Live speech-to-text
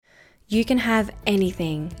You can have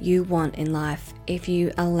anything you want in life if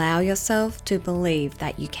you allow yourself to believe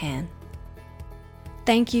that you can.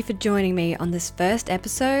 Thank you for joining me on this first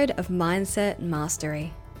episode of Mindset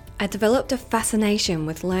Mastery. I developed a fascination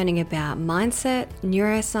with learning about mindset,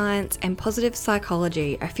 neuroscience, and positive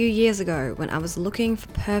psychology a few years ago when I was looking for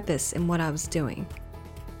purpose in what I was doing.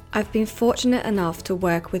 I've been fortunate enough to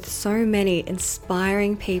work with so many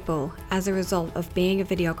inspiring people as a result of being a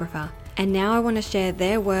videographer, and now I want to share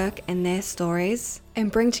their work and their stories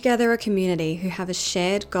and bring together a community who have a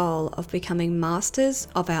shared goal of becoming masters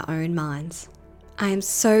of our own minds. I am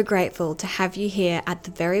so grateful to have you here at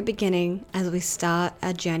the very beginning as we start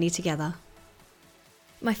our journey together.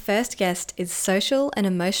 My first guest is social and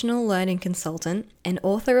emotional learning consultant and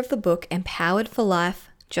author of the book Empowered for Life,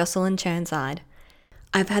 Jocelyne Chirnside.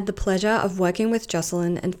 I've had the pleasure of working with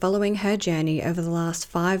Jocelyne and following her journey over the last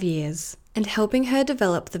 5 years and helping her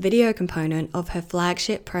develop the video component of her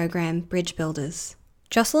flagship program, Bridge Builders.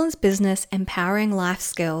 Jocelyne's business Empowering Life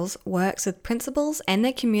Skills works with principals and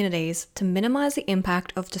their communities to minimize the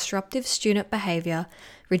impact of disruptive student behavior,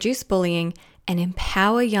 reduce bullying, and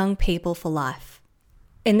empower young people for life.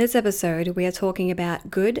 In this episode, we are talking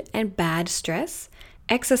about good and bad stress,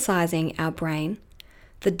 exercising our brain,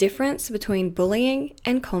 the difference between bullying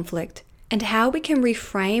and conflict, and how we can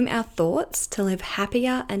reframe our thoughts to live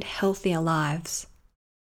happier and healthier lives.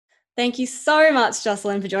 Thank you so much,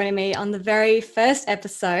 Jocelyne, for joining me on the very first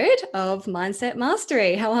episode of Mindset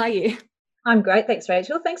Mastery. How are you? I'm great. Thanks,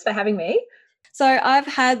 Rachel. Thanks for having me. So I've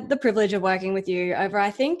had the privilege of working with you over, I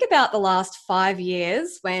think, about the last 5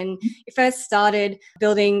 years when you first started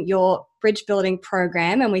building your bridge building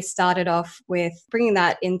program, and we started off with bringing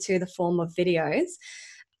that into the form of videos.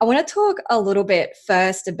 I want to talk a little bit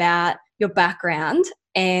first about your background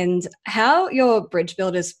and how your Bridge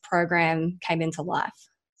Builders program came into life.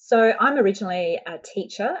 So I'm originally a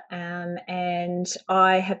teacher and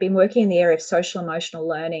I have been working in the area of social emotional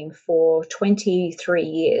learning for 23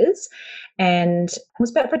 years. And it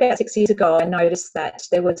was about 6 years ago, I noticed that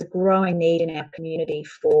there was a growing need in our community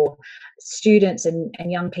for students and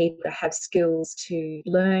young people to have skills to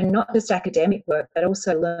learn not just academic work, but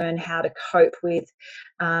also learn how to cope with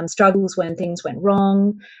struggles when things went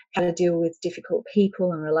wrong, how to deal with difficult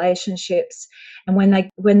people and relationships. And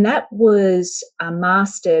when that was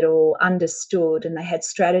mastered or understood and they had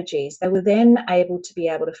strategies, they were then able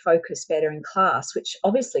to focus better in class, which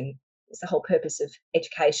obviously is the whole purpose of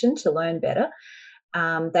education, to learn better.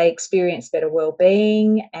 They experienced better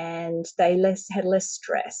well-being and they had less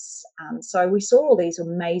stress. So we saw all these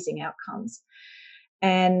amazing outcomes.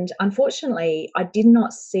 And unfortunately, I did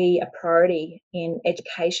not see a priority in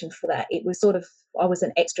education for that. It was I was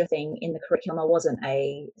an extra thing in the curriculum. I wasn't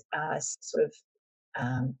a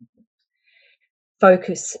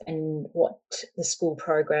focus in what the school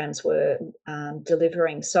programs were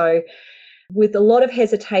delivering. So with a lot of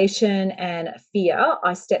hesitation and fear,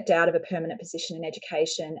 I stepped out of a permanent position in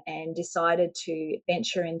education and decided to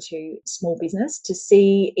venture into small business to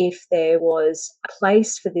see if there was a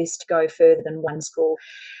place for this to go further than one school.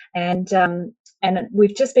 And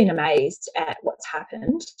we've just been amazed at what's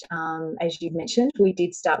happened. As you mentioned, we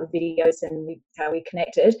did start with videos and how we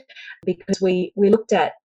connected because we looked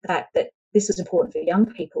at the fact that this was important for young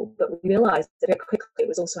people, but we realised that very quickly it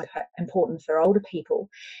was also important for older people.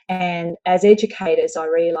 And as educators, I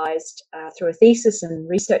realised through a thesis and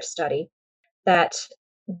research study that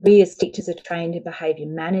we as teachers are trained in behaviour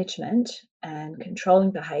management and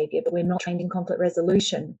controlling behaviour, but we're not trained in conflict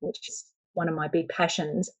resolution, which is one of my big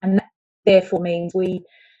passions. And that therefore means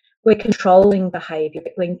we're controlling behaviour.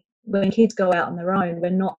 When kids go out on their own, we're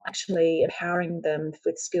not actually empowering them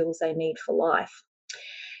with skills they need for life.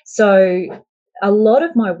 So a lot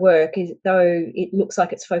of my work, though it looks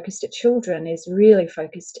like it's focused at children, is really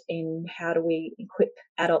focused in how do we equip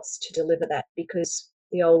adults to deliver that, because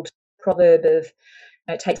the old proverb of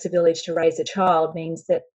it takes a village to raise a child means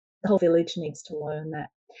that the whole village needs to learn that.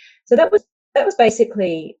 So that was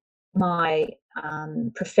basically my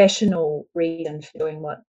professional reason for doing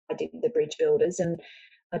what I did with the Bridge Builders. And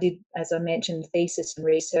I did, as I mentioned, thesis and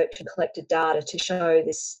research and collected data to show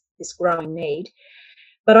this growing need.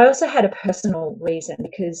 But I also had a personal reason,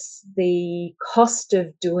 because the cost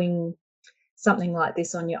of doing something like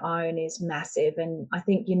this on your own is massive. And I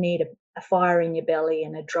think you need a fire in your belly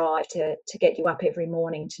and a drive to get you up every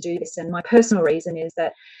morning to do this. And my personal reason is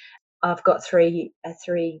that I've got three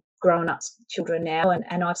grown-up children now,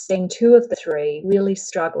 and I've seen 2 of the 3 really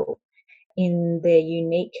struggle in their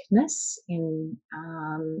uniqueness, in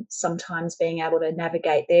sometimes being able to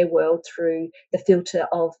navigate their world through the filter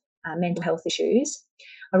of mental health issues.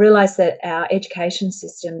 I realised that our education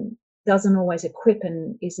system doesn't always equip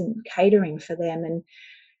and isn't catering for them. And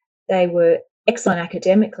they were excellent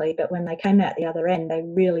academically, but when they came out the other end, they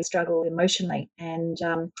really struggled emotionally. And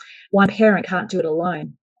one parent can't do it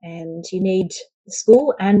alone, and you need the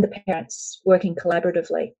school and the parents working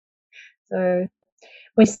collaboratively. So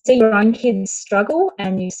when you see your own kids struggle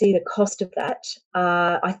and you see the cost of that,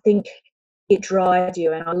 I think it drives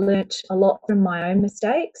you. And I learnt a lot from my own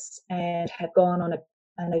mistakes and have gone on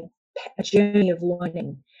a journey of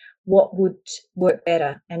learning what would work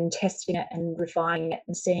better and testing it and refining it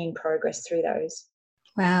and seeing progress through those.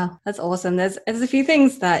 Wow, that's awesome. There's a few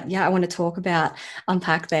things that, I want to talk about,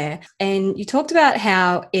 unpack there. And you talked about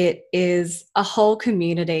how it is a whole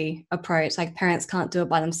community approach. Like parents can't do it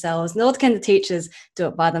by themselves, nor can the teachers do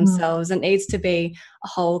it by themselves. It needs to be a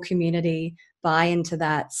whole community buy into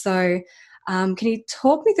that. So can you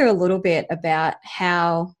talk me through a little bit about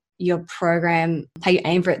how your program, how you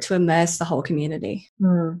aim for it to immerse the whole community?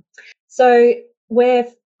 So we're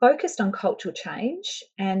focused on cultural change.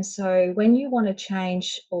 And so when you want to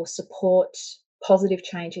change or support positive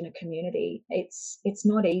change in a community, it's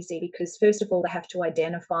not easy, because first of all, they have to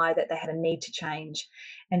identify that they have a need to change.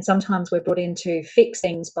 And sometimes we're brought in to fix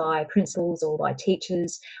things by principals or by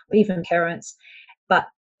teachers or even parents, but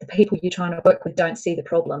the people you're trying to work with don't see the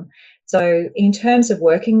problem. So in terms of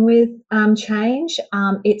working with change,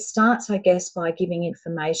 it starts, I guess, by giving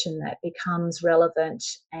information that becomes relevant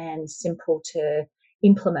and simple to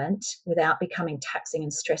implement without becoming taxing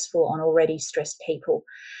and stressful on already stressed people,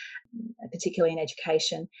 particularly in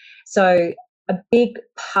education. So a big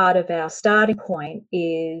part of our starting point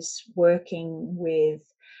is working with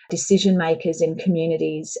decision makers in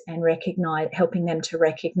communities and helping them to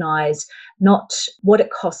recognise not what it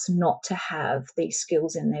costs not to have these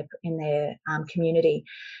skills in their community,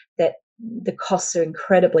 that the costs are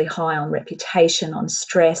incredibly high on reputation, on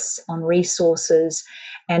stress, on resources,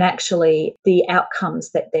 and actually the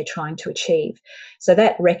outcomes that they're trying to achieve. So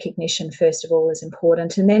that recognition, first of all, is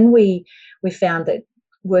important. And then we found that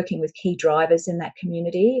working with key drivers in that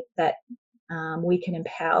community that we can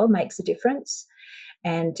empower makes a difference,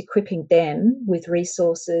 and equipping them with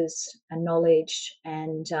resources and knowledge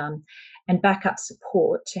and backup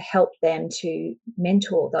support to help them to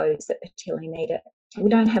mentor those that particularly need it. We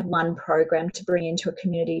don't have one program to bring into a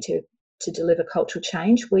community to deliver cultural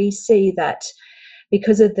change. We see that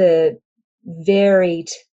because of the varied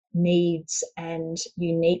needs and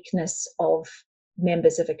uniqueness of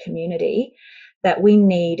members of a community, that we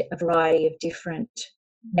need a variety of different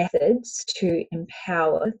methods to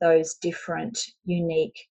empower those different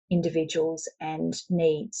unique individuals and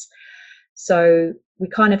needs. So we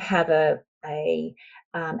kind of have a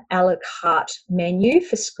la carte menu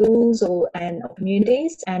for schools and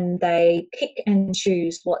communities, and they pick and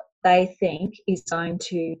choose what they think is going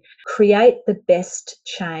to create the best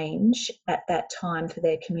change at that time for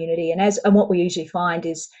their community. And what we usually find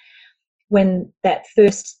is when that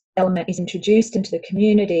first element is introduced into the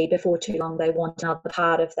community, before too long they want another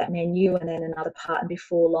part of that menu, and then another part, and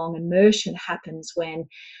before long immersion happens, when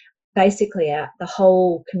basically the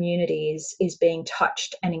whole community is being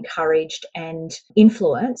touched and encouraged and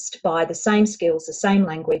influenced by the same skills, the same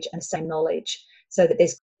language and the same knowledge, so that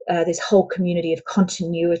there's this whole community of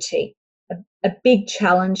continuity. A big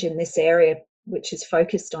challenge in this area, which is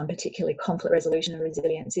focused on particularly conflict resolution and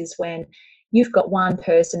resilience, is when you've got one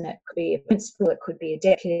person, that could be a principal, it could be a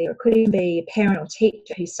deputy, or it could even be a parent or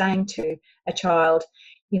teacher, who's saying to a child,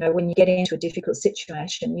 when you get into a difficult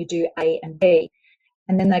situation, you do A and B.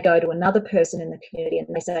 And then they go to another person in the community and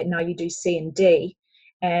they say, no, you do C and D.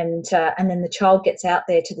 And then the child gets out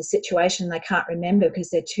there to the situation, they can't remember because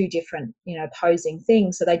they're two different, opposing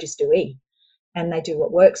things. So they just do E, and they do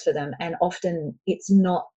what works for them. And often it's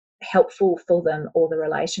not helpful for them or the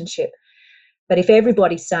relationship. But if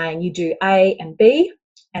everybody's saying you do A and B,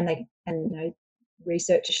 and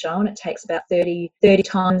research has shown it takes about 30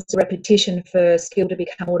 times the repetition for skill to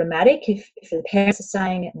become automatic. If the parents are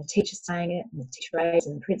saying it and the teacher's saying it and the teacher aides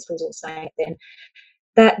and the principals are saying it, then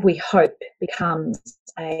that, we hope, becomes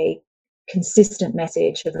a consistent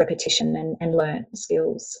message of repetition and learned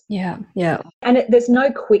skills. Yeah. And there's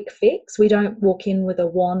no quick fix. We don't walk in with a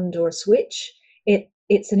wand or a switch.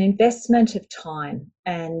 It's an investment of time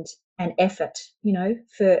and effort,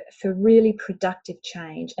 for really productive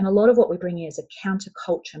change. And a lot of what we bring in is a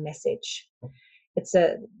counterculture message. It's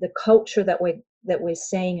the culture that we're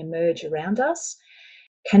seeing emerge around us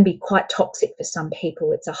can be quite toxic for some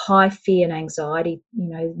people. It's a high fear and anxiety.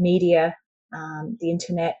 Media, the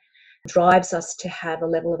internet drives us to have a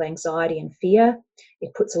level of anxiety and fear.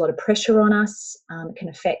 It puts a lot of pressure on us. It can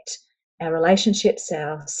affect our relationships,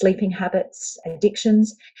 our sleeping habits,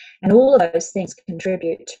 addictions, and all of those things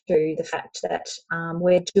contribute to the fact that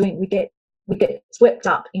we get swept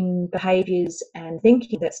up in behaviours and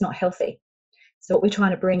thinking that's not healthy. So what we're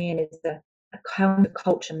trying to bring in is a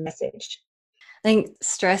counterculture message. I think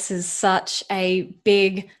stress is such a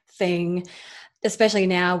big thing, especially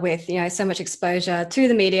now with, so much exposure to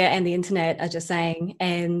the media and the internet, as you're saying.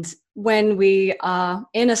 And when we are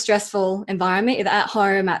in a stressful environment, either at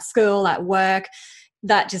home, at school, at work,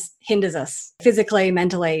 that just hinders us physically,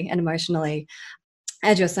 mentally, and emotionally.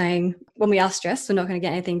 As you're saying, when we are stressed, we're not going to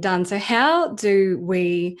get anything done. So how do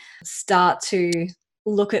we start to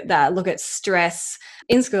look at stress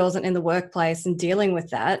in schools and in the workplace and dealing with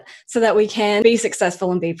that so that we can be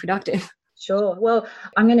successful and be productive? Sure. Well,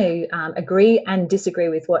 I'm going to agree and disagree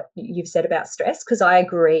with what you've said about stress, because I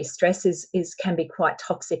agree stress is can be quite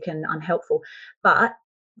toxic and unhelpful. But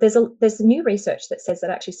there's new research that says that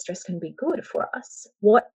actually stress can be good for us.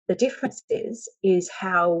 What the difference is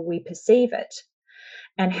how we perceive it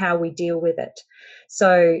and how we deal with it.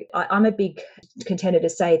 So I'm a big contender to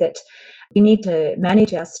say that we need to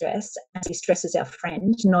manage our stress and see stress as our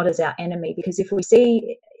friend, not as our enemy, because if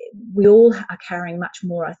we all are carrying much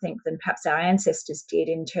more, I think, than perhaps our ancestors did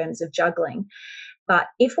in terms of juggling. But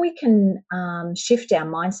if we can shift our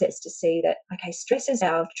mindsets to see that, okay, stress is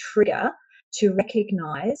our trigger to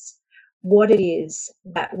recognise what it is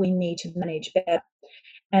that we need to manage better.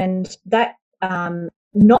 And that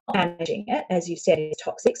not managing it, as you said, is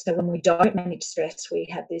toxic. So when we don't manage stress, we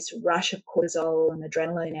have this rush of cortisol and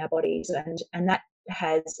adrenaline in our bodies, and that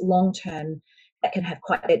has long-term, that can have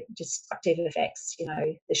quite destructive effects.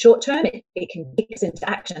 The short term, it can kick us into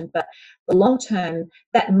action, but the long term,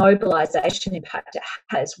 that mobilization impact it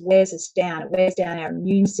has wears us down. It wears down our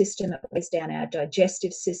immune system, it wears down our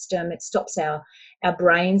digestive system, it stops our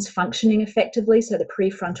brains functioning effectively. So the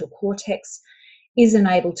prefrontal cortex isn't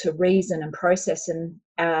able to reason and process, and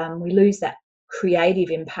we lose that creative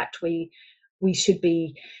impact we should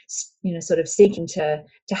be, sort of seeking to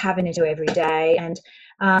have into every day. And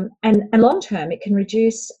long term, it can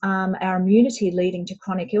reduce our immunity, leading to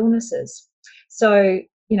chronic illnesses. So,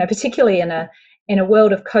 particularly in a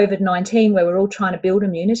world of COVID-19 where we're all trying to build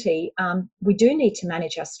immunity, we do need to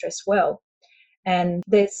manage our stress well. And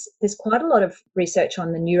there's quite a lot of research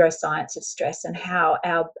on the neuroscience of stress and how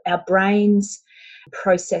our brains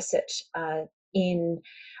process it in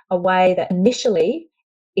a way that initially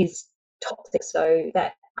is toxic, so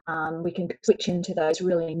that we can switch into those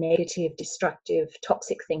really negative, destructive,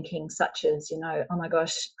 toxic thinking, such as, oh my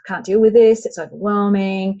gosh, I can't deal with this, it's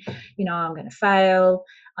overwhelming, I'm going to fail,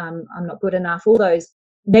 I'm not good enough, all those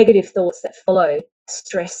negative thoughts that follow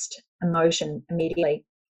stressed emotion immediately.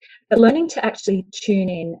 But learning to actually tune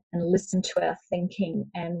in and listen to our thinking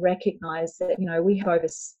and recognize that, we have over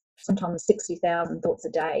sometimes 60,000 thoughts a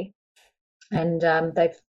day, and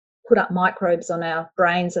they've put up microbes on our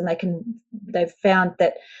brains, and they've found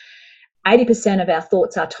that 80% of our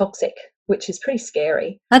thoughts are toxic, which is pretty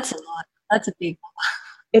scary. That's a lot. That's a big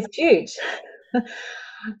one. It's huge.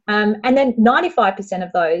 And then 95%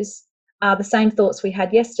 of those are the same thoughts we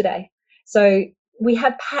had yesterday. So we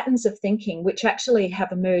have patterns of thinking which actually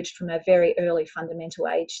have emerged from a very early fundamental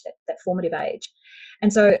age, that formative age.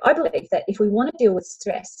 And so I believe that if we want to deal with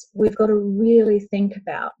stress, we've got to really think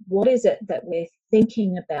about what is it that we're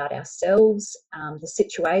thinking about ourselves, the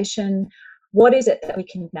situation, what is it that we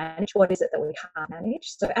can manage, what is it that we can't manage.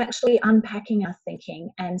 So actually unpacking our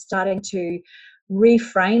thinking and starting to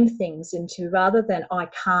reframe things into, rather than I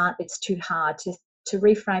can't, it's too hard, to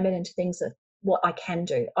reframe it into things that what I can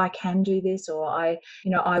do. I can do this, or I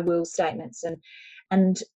will statements.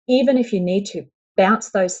 And even if you need to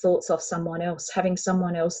bounce those thoughts off someone else, having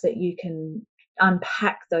someone else that you can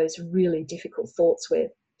unpack those really difficult thoughts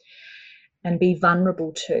with and be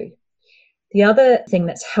vulnerable to. The other thing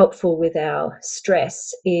that's helpful with our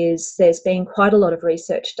stress is there's been quite a lot of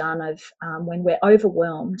research done of when we're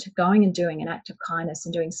overwhelmed, going and doing an act of kindness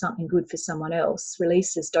and doing something good for someone else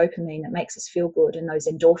releases dopamine that makes us feel good, and those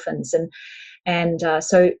endorphins. And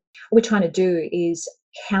so what we're trying to do is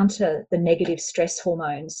counter the negative stress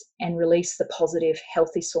hormones and release the positive,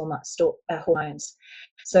 healthy hormones.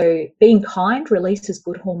 So being kind releases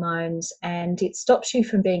good hormones, and it stops you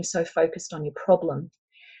from being so focused on your problem.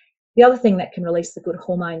 The other thing that can release the good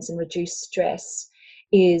hormones and reduce stress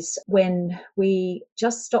is when we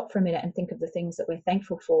just stop for a minute and think of the things that we're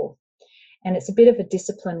thankful for. And it's a bit of a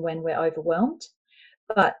discipline when we're overwhelmed,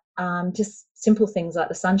 but just simple things like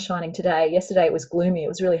the sun shining today. Yesterday it was gloomy, it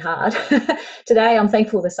was really hard. Today I'm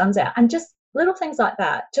thankful the sun's out. And just little things like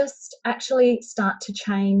that just actually start to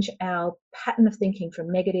change our pattern of thinking from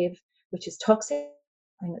negative, which is toxic,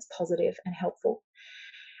 something that's positive and helpful.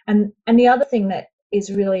 And the other thing that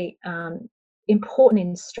is really important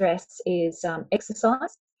in stress is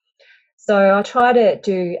exercise. So I try to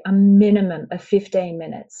do a minimum of 15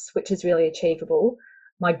 minutes, which is really achievable.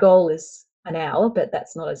 My goal is an hour, but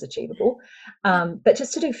that's not as achievable. But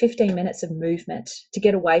just to do 15 minutes of movement, to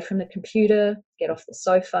get away from the computer, get off the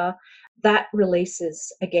sofa, that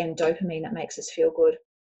releases, again, dopamine that makes us feel good.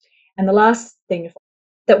 And the last thing,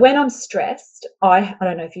 that when I'm stressed, I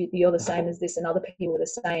don't know if you're the same as this and other people are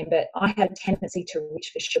the same, but I have a tendency to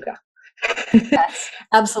reach for sugar. Yes,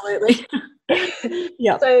 absolutely.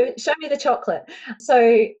 Yeah. So show me the chocolate.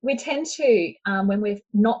 So we tend to, when we're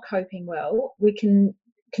not coping well, we can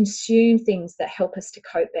consume things that help us to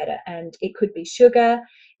cope better. And it could be sugar,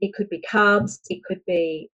 it could be carbs, it could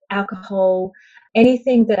be alcohol,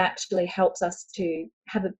 anything that actually helps us to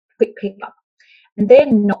have a quick pickup. And they're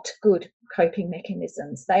not good coping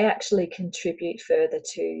mechanisms. They actually contribute further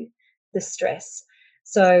to the stress.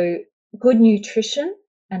 So good nutrition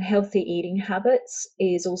and healthy eating habits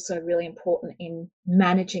is also really important in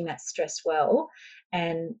managing that stress well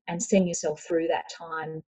and seeing yourself through that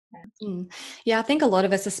time. Yeah, I think a lot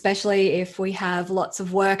of us, especially if we have lots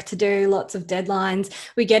of work to do, lots of deadlines,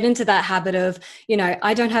 we get into that habit of,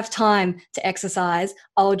 I don't have time to exercise.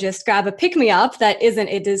 I'll just grab a pick me up that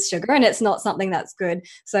it is sugar and it's not something that's good.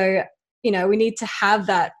 So, we need to have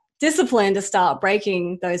that discipline to start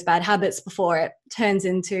breaking those bad habits before it turns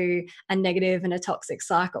into a negative and a toxic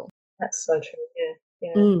cycle. That's so true.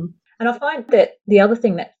 Yeah. Mm. And I find that the other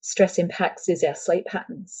thing that stress impacts is our sleep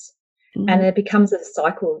patterns. And it becomes a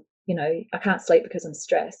cycle. I can't sleep because I'm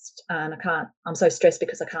stressed, and I'm so stressed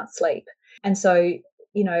because I can't sleep. And so,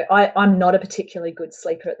 I'm not a particularly good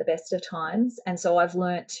sleeper at the best of times. And so I've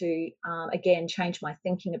learnt to, again, change my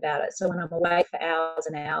thinking about it. So when I'm awake for hours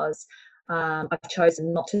and hours, I've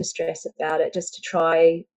chosen not to stress about it, just to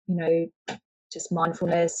try, just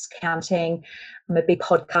mindfulness, counting. I'm a big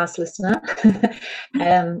podcast listener,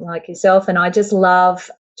 like yourself, and I just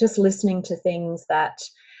love just listening to things that,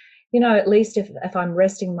 at least if I'm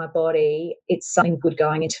resting my body, it's something good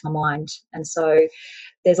going into my mind. And so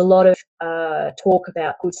there's a lot of talk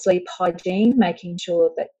about good sleep hygiene, making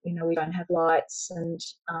sure that, we don't have lights and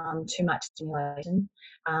too much stimulation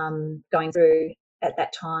going through at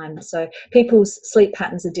that time. So people's sleep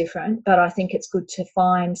patterns are different, but I think it's good to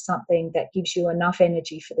find something that gives you enough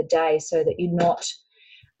energy for the day so that you're not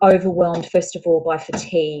overwhelmed, first of all, by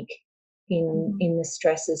fatigue in the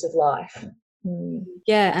stresses of life.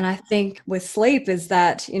 Yeah, and I think with sleep is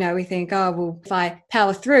that, we think, oh, well, if I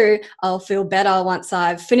power through, I'll feel better once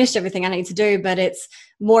I've finished everything I need to do. But it's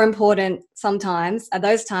more important sometimes at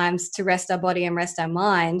those times to rest our body and rest our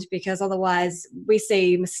mind, because otherwise we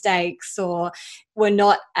see mistakes or we're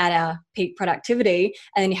not at our peak productivity,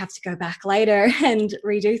 and then you have to go back later and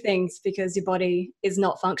redo things because your body is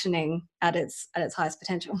not functioning at its highest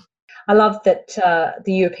potential. I love that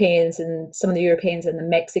the Europeans and some of the Europeans and the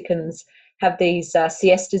Mexicans have these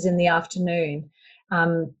siestas in the afternoon.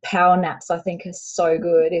 Power naps, I think, are so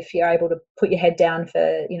good if you're able to put your head down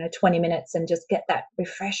for 20 minutes and just get that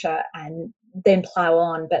refresher and then plow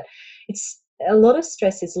on. But it's a lot of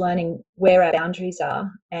stress is learning where our boundaries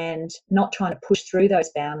are and not trying to push through those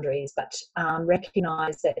boundaries, but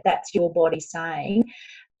recognise that that's your body saying,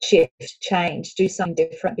 shift, change, do something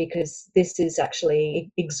different, because this is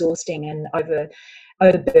actually exhausting and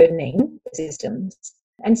overburdening the systems.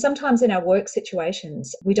 And sometimes in our work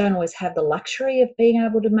situations, we don't always have the luxury of being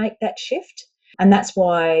able to make that shift. And that's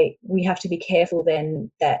why we have to be careful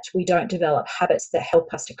then that we don't develop habits that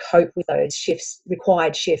help us to cope with those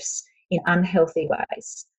required shifts in unhealthy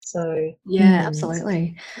ways. So yeah,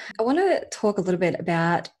 absolutely. I want to talk a little bit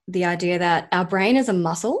about the idea that our brain is a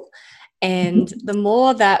muscle, and the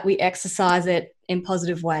more that we exercise it in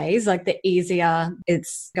positive ways, like the easier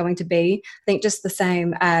it's going to be. I think just the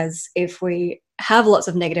same as if we have lots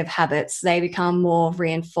of negative habits, they become more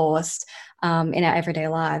reinforced in our everyday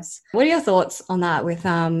lives. What are your thoughts on that with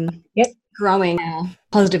growing our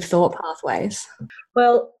positive thought pathways?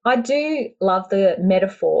 Well, I do love the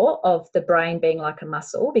metaphor of the brain being like a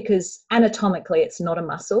muscle, because anatomically it's not a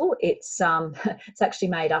muscle. It's it's actually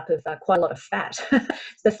made up of quite a lot of fat.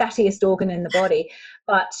 It's the fattiest organ in the body.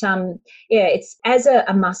 But it's as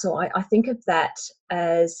a muscle. I think of that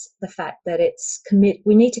as the fact that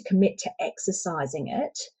we need to commit to exercising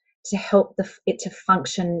it to help it to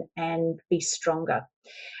function and be stronger.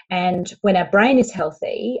 And when our brain is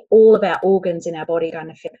healthy, all of our organs in our body are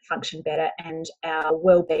going to function better and our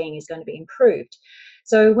well-being is going to be improved.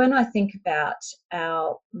 So when I think about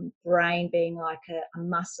our brain being like a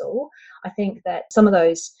muscle, I think that some of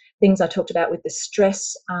those things I talked about with the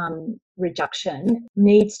stress reduction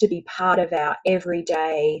needs to be part of our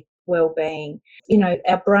everyday well-being.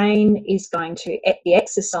 Our brain is going to be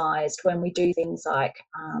exercised when we do things like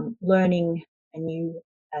learning a new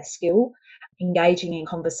skill. Engaging in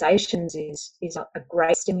conversations is a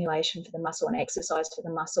great stimulation for the muscle and exercise for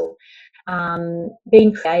the muscle.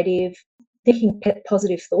 Being creative, thinking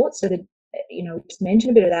positive thoughts. So we just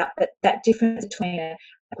mentioned a bit of that, but that difference between a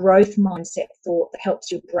growth mindset thought that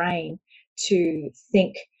helps your brain to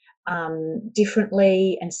think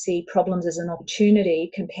differently and see problems as an opportunity,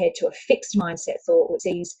 compared to a fixed mindset thought which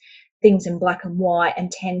sees things in black and white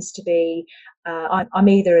and tends to be I'm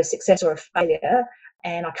either a success or a failure,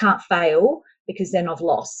 and I can't fail because then I've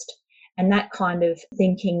lost. And that kind of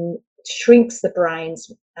thinking shrinks the brain's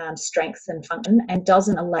strength and function and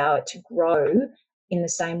doesn't allow it to grow in the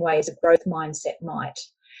same way as a growth mindset might.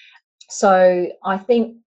 So I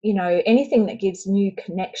think, anything that gives new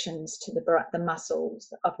connections to the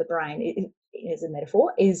muscles of the brain, as a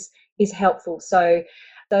metaphor, is helpful. So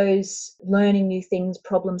those learning new things,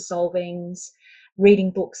 problem solvings, reading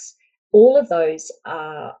books, all of those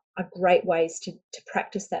are great ways to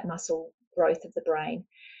practice that muscle growth of the brain.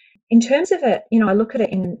 In terms of it, I look at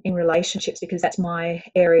it in relationships, because that's my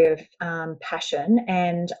area of passion.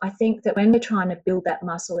 And I think that when we're trying to build that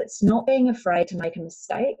muscle, it's not being afraid to make a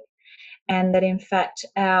mistake, and that in fact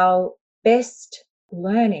our best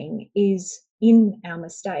learning is in our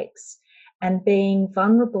mistakes, and being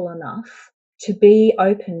vulnerable enough to be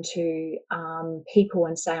open to people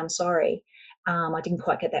and say, I'm sorry, I didn't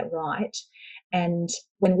quite get that right. And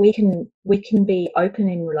when we can be open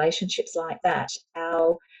in relationships like that,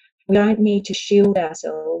 we don't need to shield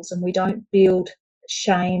ourselves, and we don't build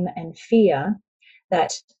shame and fear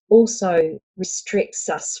that also restricts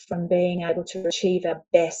us from being able to achieve our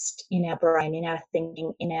best in our brain, in our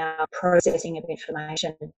thinking, in our processing of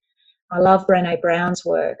information. I love Brené Brown's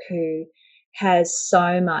work, who has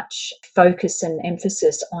so much focus and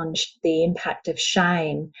emphasis on the impact of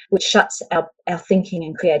shame, which shuts our thinking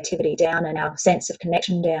and creativity down, and our sense of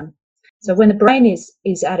connection down. So when the brain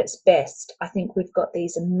is at its best, I think we've got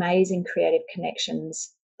these amazing creative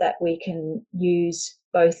connections that we can use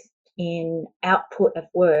both in output of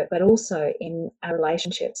work, but also in our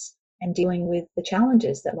relationships and dealing with the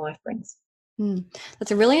challenges that life brings.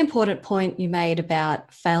 That's a really important point you made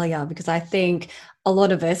about failure, because I think a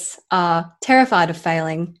lot of us are terrified of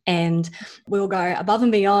failing, and we'll go above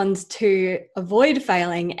and beyond to avoid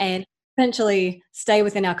failing and essentially stay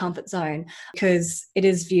within our comfort zone, because it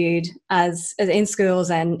is viewed as in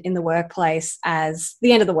schools and in the workplace as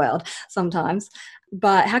the end of the world sometimes.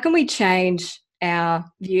 But how can we change our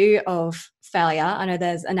view of failure? I know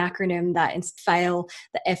there's an acronym that in FAIL,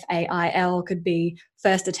 the FAIL, could be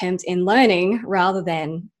first attempt in learning rather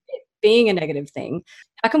than it being a negative thing.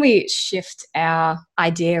 How can we shift our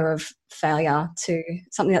idea of failure to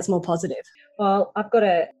something that's more positive? Well, I've got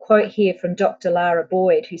a quote here from Dr. Lara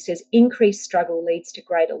Boyd, who says, increased struggle leads to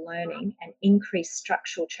greater learning and increased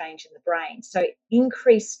structural change in the brain. So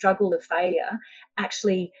increased struggle of failure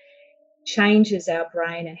actually changes our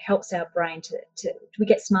brain and helps our brain to we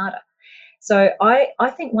get smarter. So I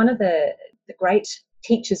think one of the great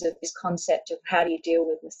teachers of this concept of how do you deal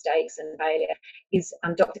with mistakes and failure is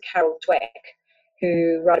Dr. Carol Dweck,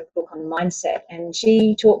 who wrote a book on mindset, and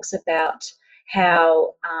she talks about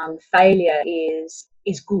how failure is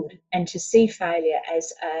good, and to see failure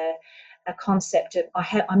as a concept of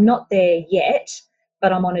I'm not there yet,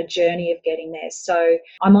 but I'm on a journey of getting there. So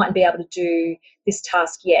I mightn't be able to do this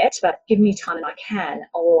task yet, but give me time and I can.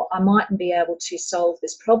 Or I mightn't be able to solve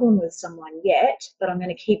this problem with someone yet, but I'm going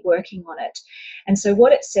to keep working on it. And so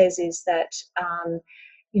what it says is that,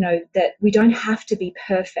 that we don't have to be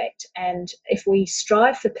perfect. And if we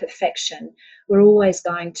strive for perfection, we're always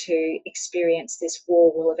going to experience this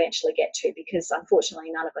wall we'll eventually get to, because unfortunately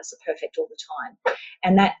none of us are perfect all the time.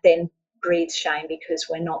 And that then breeds shame, because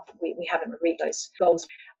we haven't reached those goals.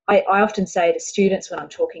 I often say to students when I'm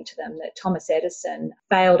talking to them that Thomas Edison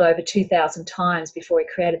failed over 2,000 times before he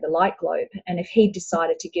created the light globe. And if he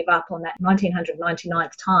decided to give up on that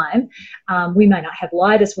 1999th time, we may not have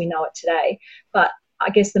light as we know it today. But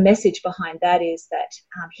I guess the message behind that is that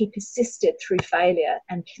he persisted through failure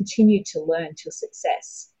and continued to learn till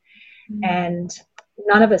success. And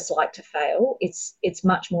none of us like to fail. It's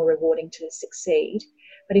much more rewarding to succeed.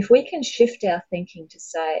 But if we can shift our thinking to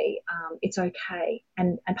say it's okay,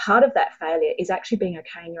 and part of that failure is actually being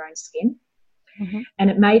okay in your own skin, and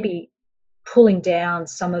it may be pulling down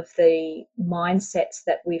some of the mindsets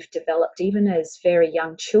that we've developed even as very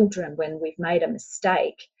young children when we've made a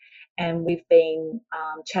mistake and we've been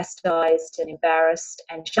chastised and embarrassed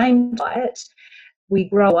and shamed by it. we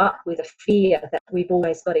grow up with a fear that we've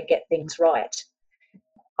always got to get things right.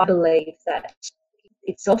 I believe that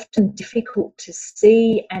it's often difficult to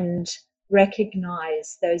see and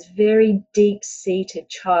recognize those very deep-seated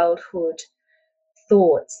childhood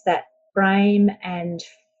thoughts that frame and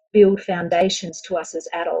build foundations to us as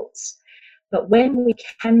adults. But when we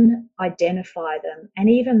can identify them, and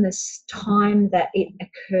even this time that it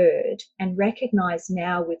occurred, and recognize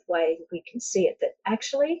now with way we can see it, that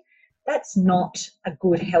actually that's not a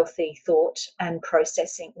good, healthy thought and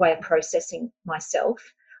way of processing myself.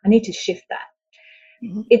 I need to shift that.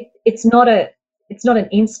 Mm-hmm. It's not an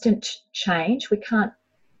instant change. We can't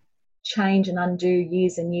change and undo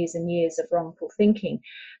years and years and years of wrongful thinking,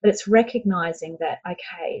 but it's recognizing that,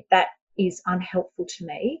 okay, that is unhelpful to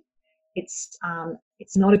me. It's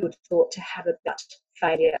not a good thought to have about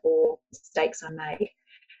failure or mistakes I make.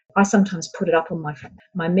 I sometimes put it up on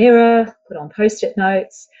my mirror, put it on post-it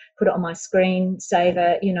notes, put it on my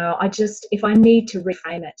screensaver. If I need to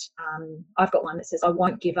reframe it, I've got one that says I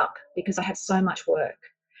won't give up, because I have so much work.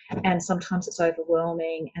 And sometimes it's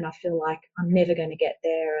overwhelming and I feel like I'm never going to get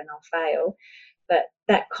there and I'll fail. But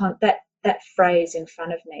that phrase in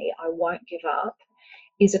front of me, I won't give up,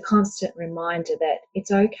 is a constant reminder that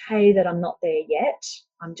it's okay that I'm not there yet.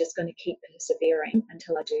 I'm just going to keep persevering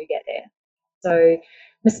until I do get there. So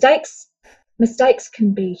mistakes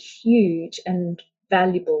can be huge and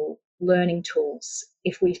valuable learning tools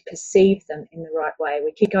if we perceive them in the right way.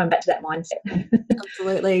 We keep going back to that mindset.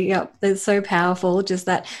 Absolutely. Yep. It's so powerful. Just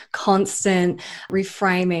that constant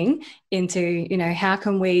reframing into, how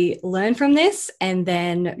can we learn from this and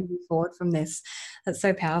then move forward from this? That's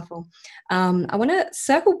so powerful. I want to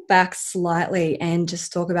circle back slightly and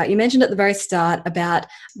just talk about, you mentioned at the very start about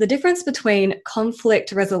the difference between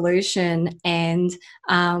conflict resolution and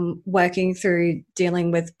working through dealing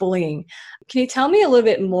with bullying. Can you tell me a little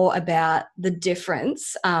bit more about the difference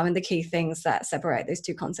and the key things that separate these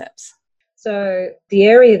two concepts? So the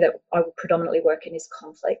area that I predominantly work in is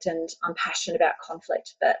conflict, and I'm passionate about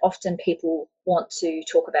conflict, but often people want to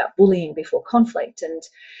talk about bullying before conflict. And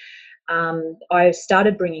I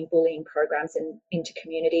started bringing bullying programs into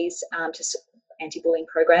communities, to anti-bullying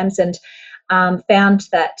programs, and found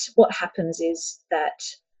that what happens is that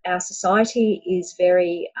our society is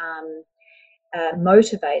very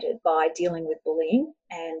motivated by dealing with bullying,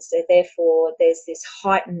 and so therefore there's this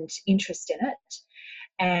heightened interest in it.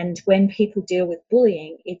 And when people deal with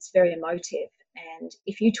bullying, it's very emotive. And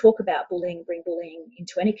if you talk about bullying, bring bullying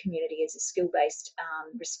into any community as a skill-based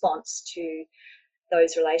response to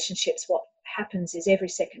those relationships, what happens is every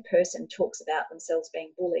second person talks about themselves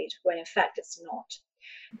being bullied, when in fact it's not.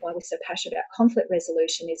 Why we're so passionate about conflict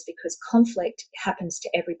resolution is because conflict happens to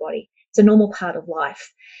everybody. It's a normal part of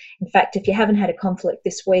life. In fact, if you haven't had a conflict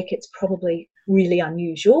this week, it's probably really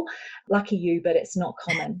unusual. Lucky you, but it's not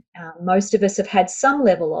common. Most of us have had some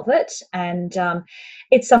level of it, and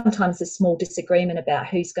it's sometimes a small disagreement about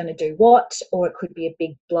who's going to do what, or it could be a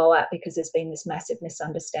big blowout because there's been this massive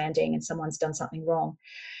misunderstanding and someone's done something wrong.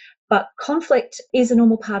 But conflict is a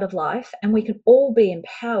normal part of life, and we can all be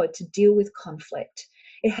empowered to deal with conflict.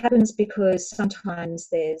 It happens because sometimes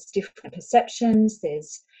there's different perceptions,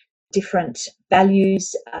 there's different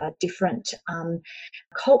values, different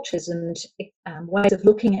cultures and ways of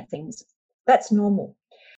looking at things. That's normal.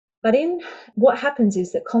 But what happens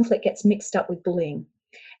is that conflict gets mixed up with bullying.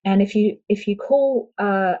 And if you call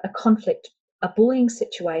a conflict a bullying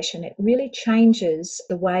situation, it really changes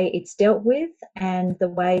the way it's dealt with and the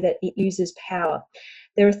way that it uses power.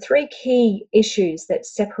 There are three key issues that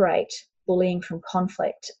separate bullying from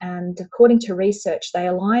conflict, and according to research, they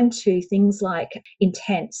align to things like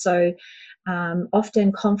intent. So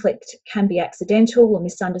often conflict can be accidental or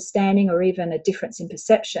misunderstanding or even a difference in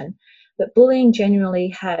perception, but bullying generally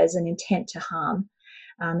has an intent to harm.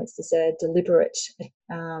 It's a deliberate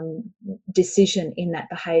decision in that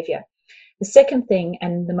behaviour. The second thing,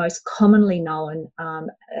 and the most commonly known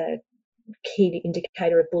key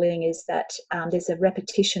indicator of bullying, is that there's a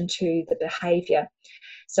repetition to the behaviour.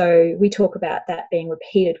 So we talk about that being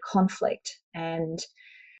repeated conflict, and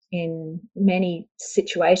in many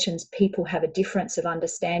situations people have a difference of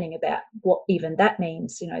understanding about what even that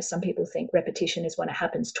means. Some people think repetition is when it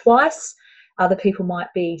happens twice. Other people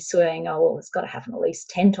might be saying, oh, well, it's got to happen at least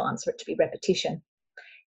 10 times for it to be repetition.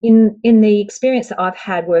 In the experience that I've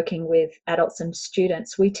had working with adults and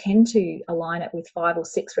students, we tend to align it with 5 or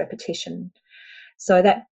 6 repetition. So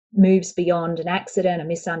that moves beyond an accident, a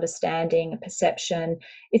misunderstanding, a perception.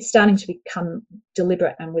 It's starting to become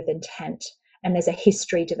deliberate and with intent, and there's a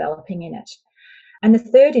history developing in it. And the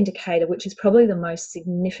third indicator, which is probably the most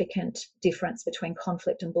significant difference between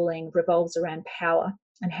conflict and bullying, revolves around power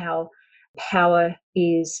and how power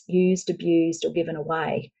is used, abused, or given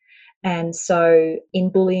away. And so in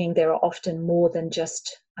bullying, there are often more than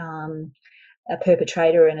just a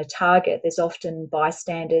perpetrator and a target. There's often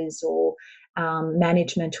bystanders or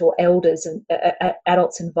management or elders and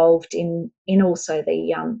adults involved in also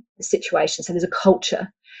the situation. So there's a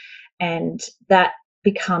culture, and that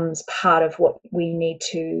becomes part of what we need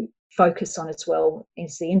to focus on as well.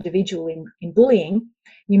 As the individual in bullying,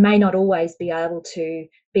 you may not always be able to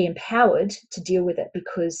be empowered to deal with it,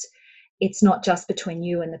 because it's not just between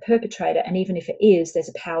you and the perpetrator, and even if it is, there's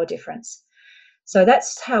a power difference. So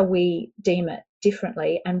that's how we deem it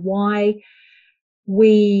differently, and why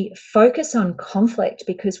we focus on conflict,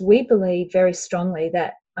 because we believe very strongly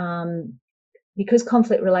that because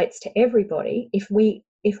conflict relates to everybody, if we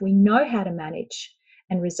know how to manage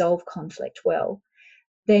and resolve conflict well,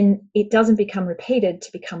 then it doesn't become repeated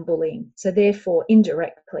to become bullying. So therefore,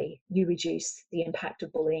 indirectly, you reduce the impact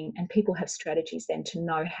of bullying, and people have strategies then to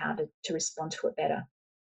know how to respond to it better.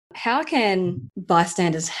 How can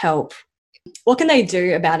bystanders help? What can they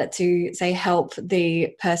do about it to, say, help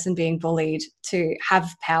the person being bullied to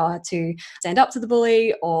have power to stand up to the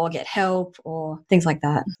bully or get help or things like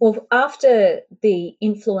that? Well, after the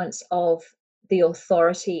influence of the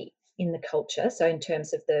authority in the culture, so in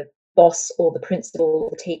terms of the boss or the principal or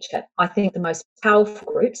the teacher, I think the most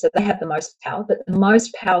powerful group, so they have the most power, but the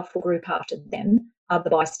most powerful group after them are the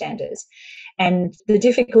bystanders. And the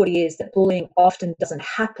difficulty is that bullying often doesn't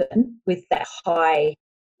happen with that high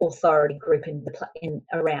authority group in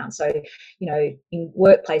around. So, in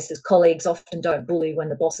workplaces, colleagues often don't bully when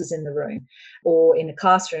the boss is in the room, or in a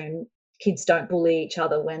classroom, kids don't bully each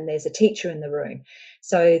other when there's a teacher in the room.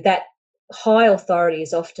 So that high authority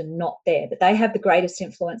is often not there, but they have the greatest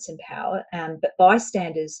influence and power. But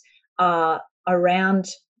bystanders are around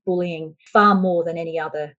bullying far more than any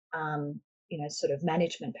other, sort of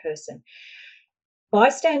management person.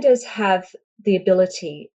 Bystanders have the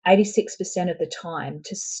ability 86% of the time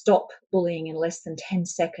to stop bullying in less than 10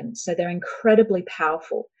 seconds. So they're incredibly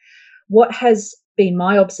powerful. What has been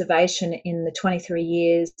my observation in the 23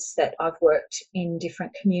 years that I've worked in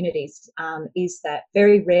different communities is that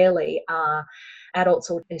very rarely are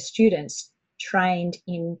adults or students trained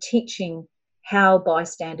in teaching how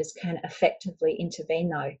bystanders can effectively intervene,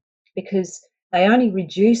 though, because they only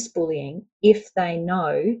reduce bullying if they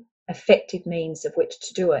know effective means of which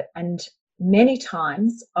to do it. And many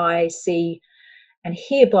times I see and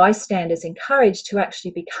hear bystanders encouraged to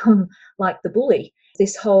actually become like the bully.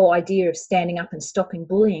 This whole idea of standing up and stopping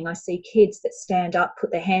bullying, I see kids that stand up,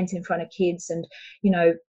 put their hands in front of kids and,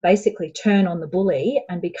 basically turn on the bully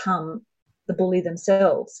and become the bully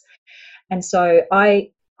themselves. And so I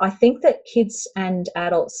think that kids and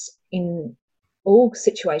adults in all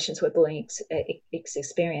situations where bullying is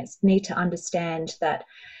experienced need to understand that,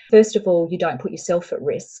 first of all, you don't put yourself at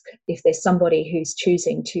risk. If there's somebody who's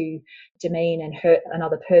choosing to demean and hurt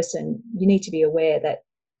another person, you need to be aware that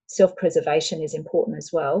self-preservation is important as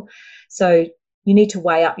well. So you need to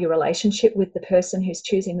weigh up your relationship with the person who's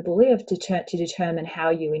choosing the bully to determine how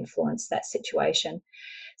you influence that situation.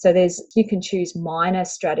 So you can choose minor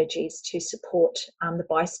strategies to support the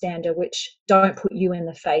bystander, which don't put you in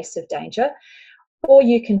the face of danger, or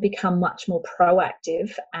you can become much more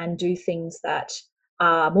proactive and do things that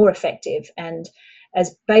are more effective. And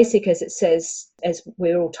as basic as it says, as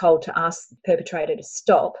we're all told to ask the perpetrator to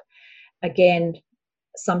stop, again,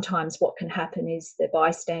 sometimes what can happen is the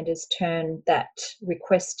bystanders turn that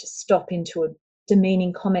request to stop into a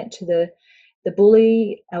demeaning comment to the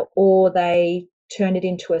bully, or they turn it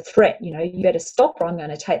into a threat. You better stop or I'm going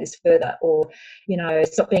to take this further, or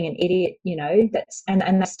stop being an idiot.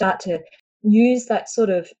 And they start to use that sort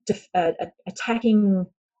of attacking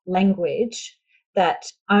language that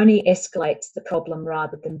only escalates the problem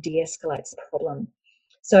rather than de-escalates the problem.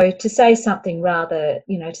 So to say something rather,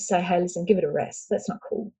 to say, hey, listen, give it a rest. That's not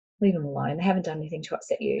cool. Leave them alone. They haven't done anything to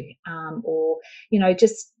upset you. Or,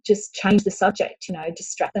 just change the subject,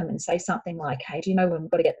 distract them and say something like, hey, do you know when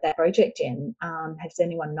we've got to get that project in? Has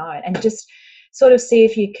anyone known? And just sort of see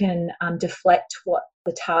if you can deflect what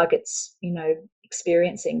the target's,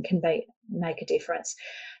 experiencing can make a difference.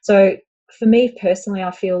 So for me personally,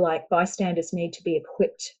 I feel like bystanders need to be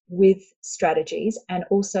equipped with strategies and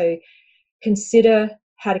also consider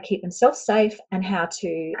how to keep themselves safe and how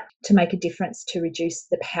to make a difference to reduce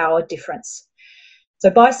the power difference. So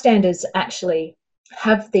bystanders actually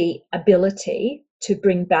have the ability to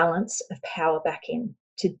bring balance of power back in,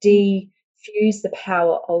 to defuse the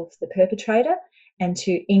power of the perpetrator and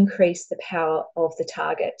to increase the power of the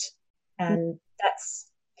target. And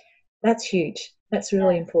that's huge. That's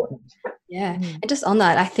really important. Yeah. And just on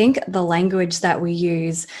that, I think the language that we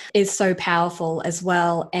use is so powerful as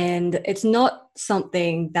well. And it's not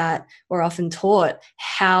something that we're often taught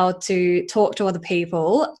how to talk to other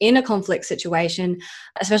people in a conflict situation,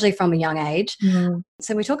 especially from a young age. Mm.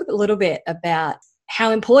 So we talk a little bit about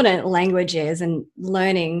how important language is, and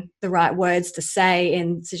learning the right words to say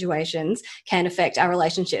in situations can affect our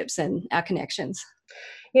relationships and our connections.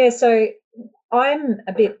 Yeah, so I'm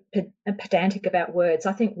a bit pedantic about words.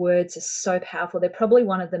 I think words are so powerful. They're probably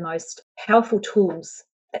one of the most powerful tools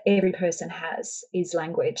that every person has, is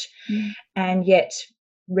language. Mm. And yet,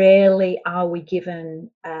 rarely are we given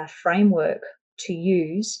a framework to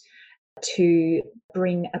use to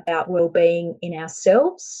bring about well-being in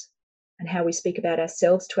ourselves, and how we speak about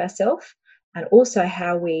ourselves to ourselves, and also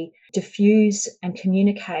how we diffuse and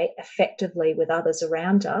communicate effectively with others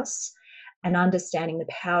around us, and understanding the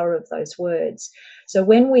power of those words. So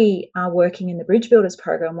when we are working in the Bridge Builders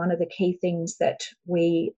program, one of the key things that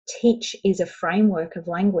we teach is a framework of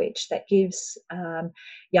language that gives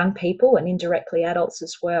young people, and indirectly adults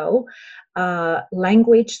as well,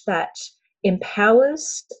 language that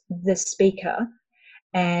empowers the speaker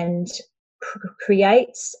and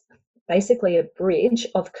creates basically a bridge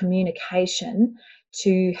of communication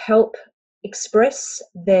to help express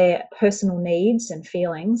their personal needs and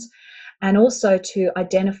feelings, and also to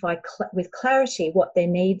identify with clarity what their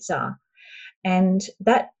needs are. And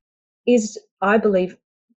that is, I believe,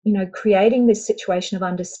 creating this situation of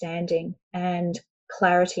understanding and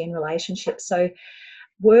clarity in relationships. So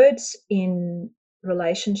words in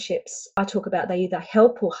relationships, I talk about, they either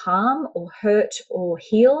help or harm, or hurt or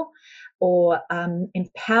heal, or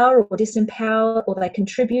empower or disempower, or they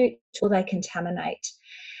contribute or they contaminate.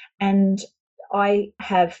 And I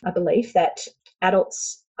have a belief that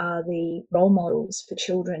adults are the role models for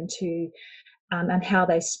children to and how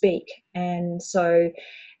they speak. And so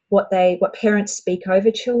what parents speak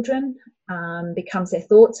over children becomes their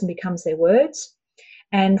thoughts and becomes their words.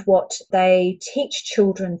 And what they teach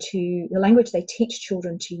children to, the language they teach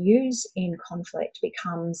children to use in conflict,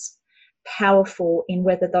 becomes powerful in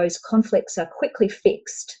whether those conflicts are quickly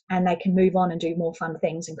fixed and they can move on and do more fun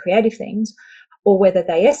things and creative things, or whether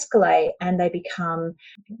they escalate and they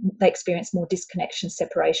experience more disconnection,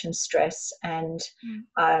 separation, stress, and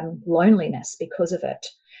loneliness because of it,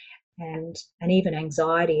 and even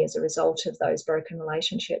anxiety as a result of those broken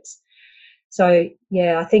relationships. So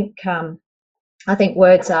yeah, I think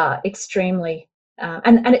words are extremely,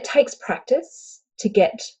 and it takes practice to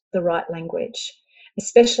get the right language,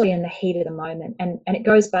 especially in the heat of the moment. And it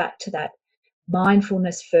goes back to that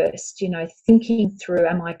mindfulness first, thinking through,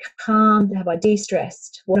 am I calm? Have I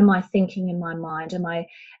de-stressed? What am I thinking in my mind? Am I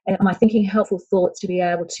thinking helpful thoughts to be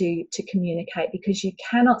able to communicate? Because you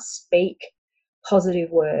cannot speak positive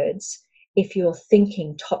words if you're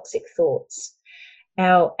thinking toxic thoughts.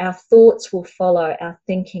 Our thoughts will follow our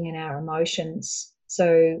thinking and our emotions.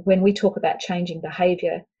 So when we talk about changing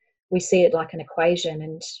behaviour, we see it like an equation,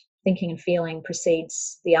 and thinking and feeling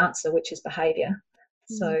precedes the answer, which is behaviour.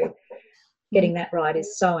 So getting that right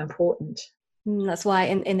is so important. That's why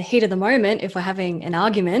in the heat of the moment, if we're having an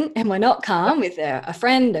argument and we're not calm with a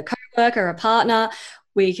friend, a co-worker, a partner,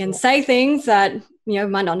 we can say things that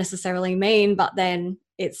might not necessarily mean, but then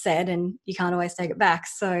it's said and you can't always take it back.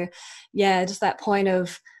 So yeah, just that point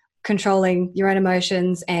of controlling your own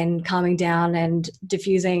emotions and calming down and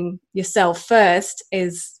diffusing yourself first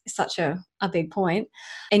is such a big point.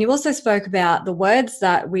 And you also spoke about the words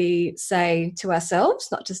that we say to ourselves,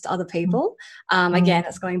 not just to other people. Again,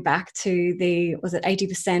 it's going back to was it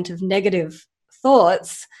 80% of negative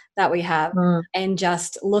thoughts that we have, and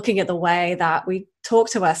just looking at the way that we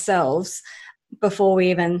talk to ourselves before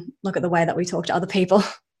we even look at the way that we talk to other people.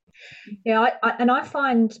 Yeah, I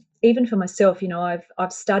find, even for myself,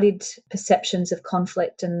 I've studied perceptions of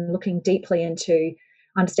conflict and looking deeply into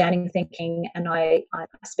understanding thinking, and I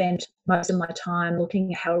spend most of my time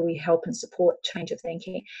looking at how we help and support change of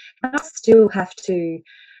thinking. And I still have to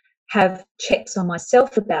have checks on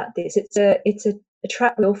myself about this. It's a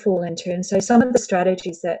trap we all fall into. And so some of the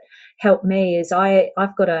strategies that help me is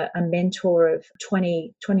I've got a mentor of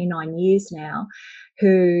 29 years now,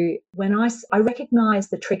 who, when I recognize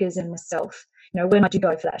the triggers in myself, when I do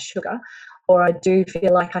go for that sugar, or I do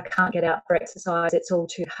feel like I can't get out for exercise, it's all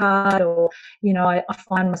too hard, or, I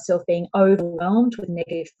find myself being overwhelmed with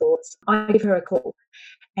negative thoughts, I give her a call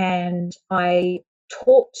and I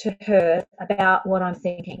talk to her about what I'm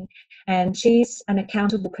thinking. And she's an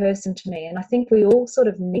accountable person to me. And I think we all sort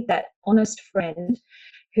of need that honest friend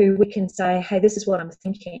who we can say, hey, this is what I'm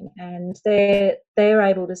thinking. And they're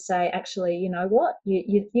able to say, actually, you know what,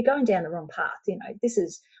 you're going down the wrong path. This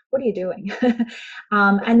is what are you doing?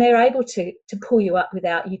 And they're able to pull you up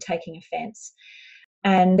without you taking offense.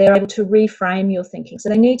 And they're able to reframe your thinking. So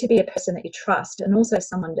they need to be a person that you trust, and also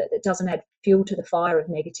someone that doesn't add fuel to the fire of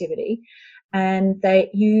negativity, and they,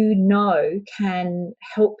 can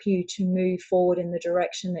help you to move forward in the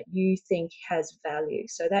direction that you think has value.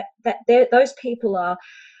 So those people are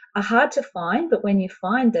hard to find, but when you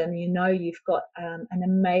find them, you've got an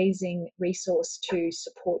amazing resource to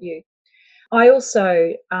support you. I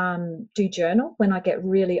also do journal. When I get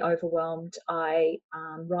really overwhelmed, I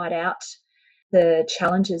write out the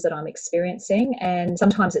challenges that I'm experiencing, and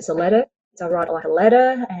sometimes it's a letter. So I write like a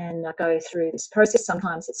letter and I go through this process.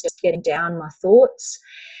 Sometimes it's just getting down my thoughts,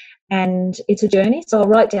 and it's a journey. So I'll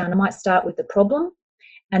write down, I might start with the problem,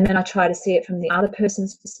 and then I try to see it from the other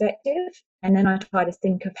person's perspective, and then I try to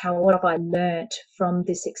think of what have I learnt from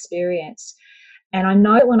this experience. And I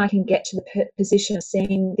know when I can get to the position of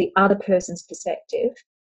seeing the other person's perspective,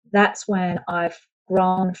 that's when I've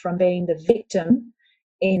grown from being the victim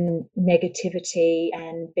in negativity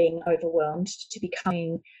and being overwhelmed to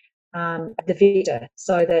becoming the victor,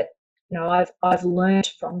 so that I've learned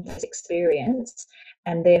from this experience,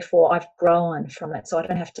 and therefore I've grown from it. So I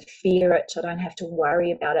don't have to fear it. I don't have to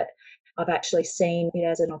worry about it. I've actually seen it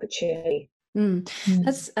as an opportunity.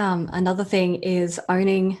 That's another thing, is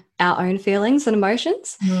owning our own feelings and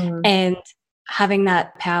emotions, and having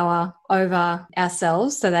that power over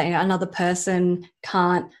ourselves, so that another person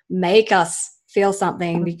can't make us feel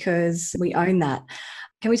something because we own that.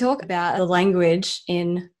 Can we talk about the language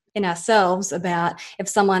in ourselves about if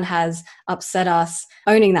someone has upset us,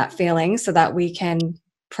 owning that feeling so that we can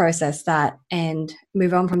process that and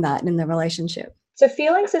move on from that in the relationship? So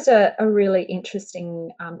feelings is a really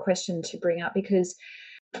interesting question to bring up, because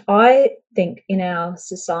I think in our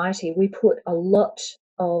society we put a lot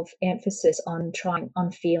of emphasis on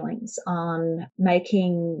feelings, on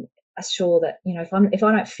making sure that if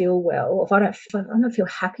I don't feel well, or if I don't feel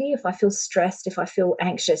happy, if I feel stressed, if I feel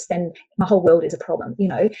anxious, then my whole world is a problem.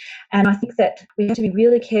 And I think that we have to be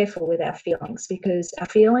really careful with our feelings, because our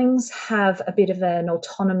feelings have a bit of an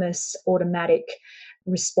autonomous, automatic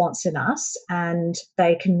response in us, and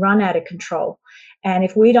they can run out of control. And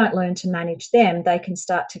if we don't learn to manage them, they can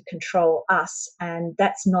start to control us, and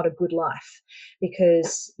that's not a good life,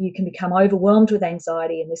 because you can become overwhelmed with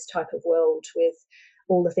anxiety in this type of world with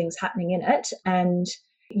all the things happening in it, and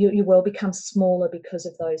your world becomes smaller because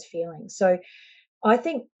of those feelings. So I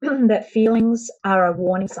think that feelings are a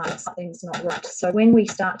warning sign something's not right. So when we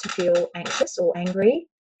start to feel anxious or angry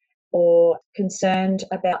or concerned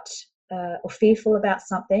about or fearful about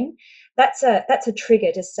something, that's a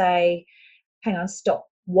trigger to say, hang on, stop.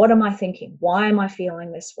 What am I thinking? Why am I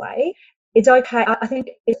feeling this way? It's okay. I think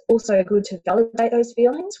it's also good to validate those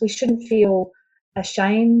feelings. We shouldn't feel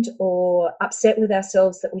ashamed or upset with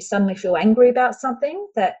ourselves that we suddenly feel angry about something.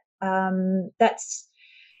 That's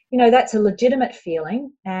a legitimate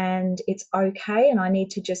feeling, and it's okay. And I need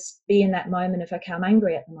to just be in that moment of, okay, I'm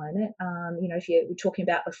angry at the moment. If you were talking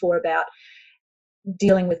about before about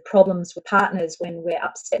dealing with problems with partners when we're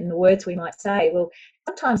upset, and the words we might say, well,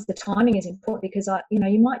 sometimes the timing is important, because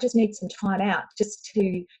you might just need some time out just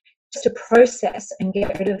to process and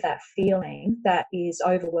get rid of that feeling that is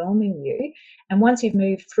overwhelming you. And once you've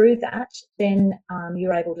moved through that, then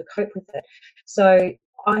you're able to cope with it. So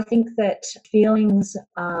I think that feelings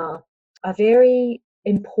are very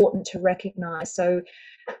important to recognize. So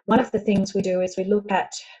one of the things we do is we look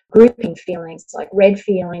at grouping feelings, like red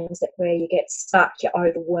feelings, that where you get stuck, you're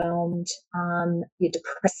overwhelmed, you're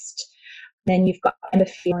depressed. Then you've got amber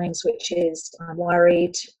feelings, which is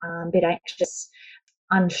worried, a bit anxious,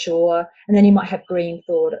 unsure. And then you might have green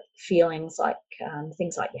thought feelings, like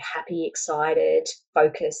things like you're happy, excited,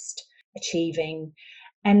 focused, achieving.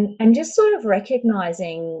 And just sort of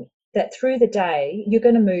recognizing that through the day you're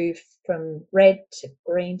going to move from red to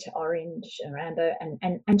green to orange and amber,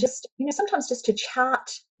 and just sometimes just to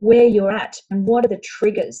chart where you're at and what are the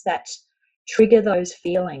triggers that trigger those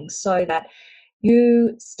feelings, so that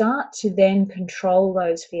you start to then control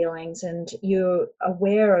those feelings, and you're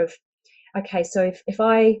aware of, okay, so if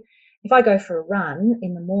I go for a run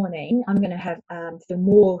in the morning, I'm going to have feel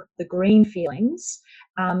more the green feelings.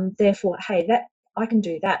 Therefore, hey, that I can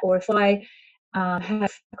do that. Or if I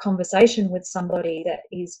have a conversation with somebody that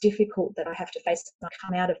is difficult, that I have to face, and I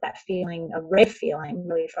come out of that feeling, a red feeling,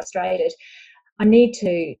 really frustrated, I need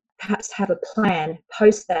to perhaps have a plan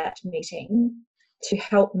post that meeting to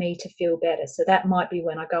help me to feel better. So that might be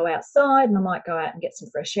when I go outside, and I might go out and get some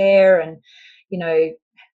fresh air, and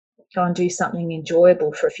go and do something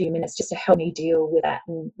enjoyable for a few minutes, just to help me deal with that,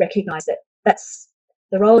 and recognize that that's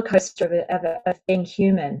the roller coaster of being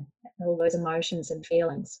human, all those emotions and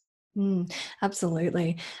feelings.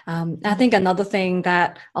 Absolutely. I think another thing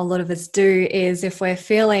that a lot of us do is if we're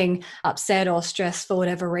feeling upset or stressed for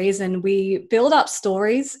whatever reason, we build up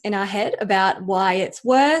stories in our head about why it's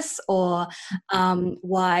worse or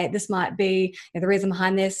why this might be the reason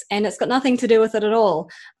behind this, and it's got nothing to do with it at all.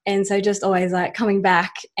 And so just always like coming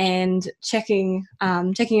back and checking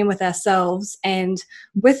in with ourselves and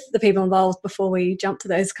with the people involved before we jump to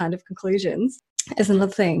those kind of conclusions is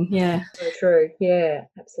another thing. Yeah. So true. Yeah,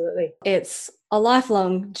 absolutely. It's a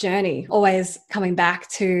lifelong journey, always coming back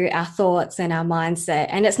to our thoughts and our mindset.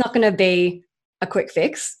 And it's not going to be a quick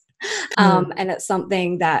fix. And it's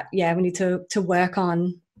something that, we need to work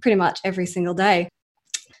on pretty much every single day.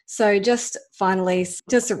 So just finally,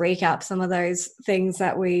 just to recap some of those things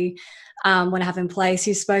that we want to have in place,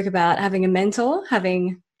 you spoke about having a mentor,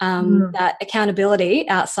 having that accountability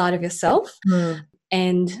outside of yourself.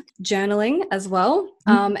 And journaling as well,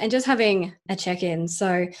 and just having a check-in.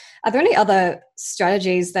 So are there any other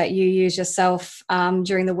strategies that you use yourself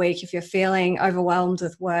during the week if you're feeling overwhelmed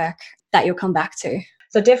with work that you'll come back to?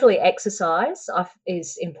 So definitely exercise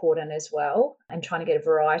is important as well, and trying to get a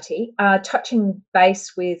variety. Touching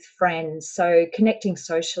base with friends, so connecting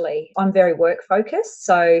socially. I'm very work focused,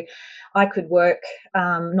 so I could work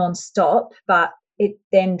non-stop, but it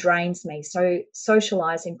then drains me. So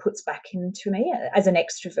socializing puts back into me as an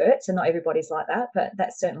extrovert. So not everybody's like that, but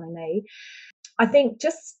that's certainly me. I think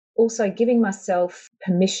just also giving myself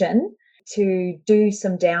permission to do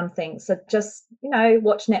some down things. So just,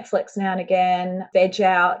 watch Netflix now and again, veg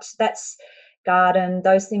out, that's garden,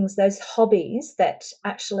 those things, those hobbies that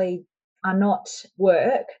actually are not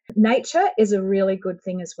work. Nature is a really good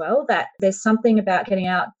thing as well, that there's something about getting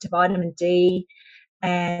out to vitamin D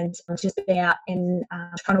and just being out in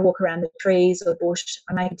trying to walk around the trees or the bush.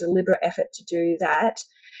 I make a deliberate effort to do that.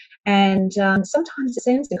 And sometimes it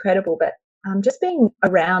seems incredible, but just being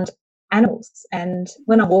around animals. And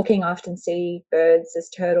when I'm walking, I often see birds, there's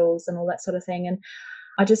turtles and all that sort of thing. And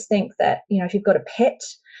I just think that, if you've got a pet,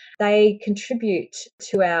 they contribute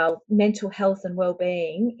to our mental health and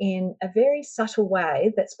well-being in a very subtle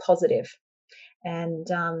way that's positive. And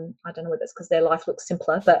I don't know whether it's because their life looks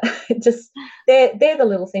simpler, but just they're the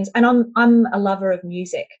little things. And I'm a lover of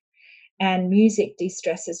music, and music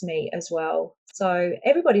de-stresses me as well. So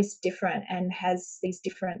everybody's different and has these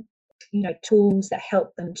different, tools that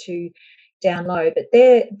help them to download. But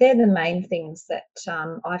they're the main things that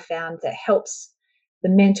I found that helps the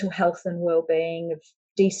mental health and well-being of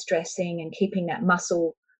de-stressing and keeping that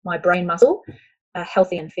muscle, my brain muscle,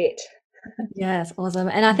 healthy and fit. Yes, awesome.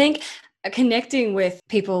 And I think connecting with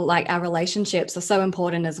people, like our relationships, are so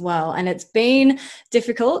important as well. And it's been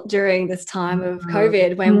difficult during this time of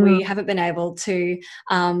COVID when we haven't been able to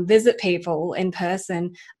visit people in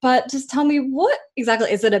person. But just tell me, what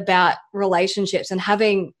exactly is it about relationships and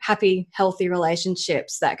having happy, healthy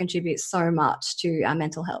relationships that contributes so much to our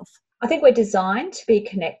mental health? I think we're designed to be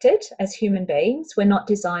connected as human beings. We're not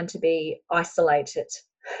designed to be isolated.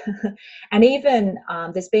 And even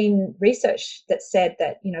there's been research that said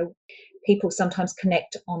that, people sometimes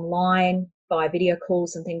connect online via video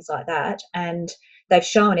calls and things like that. And they've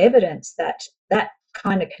shown evidence that that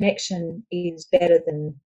kind of connection is better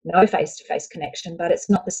than no face-to-face connection, but it's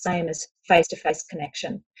not the same as face-to-face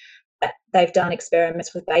connection. They've done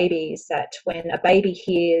experiments with babies that when a baby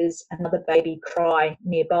hears another baby cry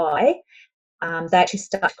nearby, they actually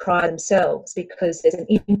start to cry themselves because there's an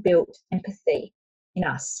inbuilt empathy in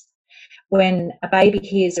us. When a baby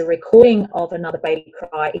hears a recording of another baby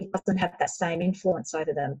cry, it doesn't have that same influence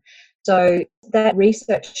over them. So that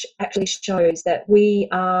research actually shows that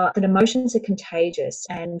that emotions are contagious,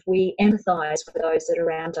 and we empathize with those that are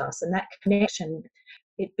around us, and that connection,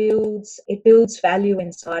 it builds value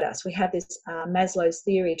inside us. We have this Maslow's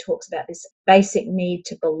theory talks about this basic need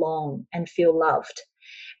to belong and feel loved.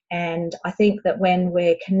 And I think that when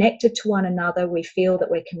we're connected to one another, we feel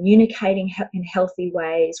that we're communicating in healthy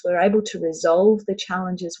ways, we're able to resolve the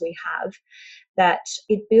challenges we have, that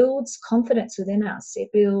it builds confidence within us. It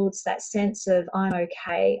builds that sense of, I'm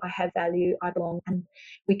okay, I have value, I belong, and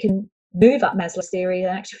we can move up Maslow's theory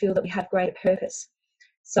and actually feel that we have greater purpose.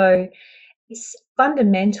 So it's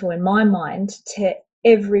fundamental in my mind to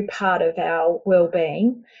every part of our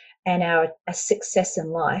well-being and our success in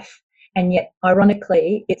life. And yet,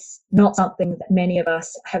 ironically, it's not something that many of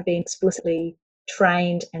us have been explicitly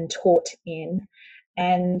trained and taught in.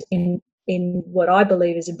 And in what I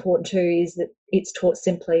believe is important too is that it's taught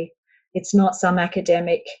simply. It's not some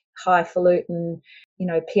academic highfalutin,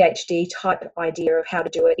 PhD type idea of how to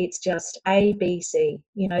do it. It's just A, B, C.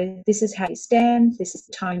 This is how you stand, this is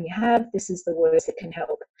the tone you have, this is the words that can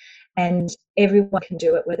help. And everyone can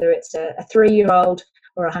do it, whether it's a 3-year-old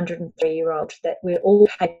or a 103-year-old, that we're all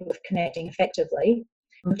capable of connecting effectively.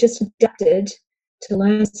 We've just adapted to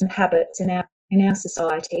learn some habits in our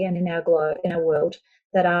society and in our world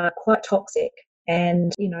that are quite toxic.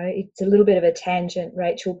 And, it's a little bit of a tangent,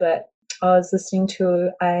 Rachel, but I was listening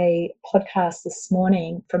to a podcast this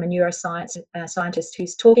morning from a neuroscience scientist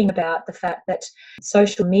who's talking about the fact that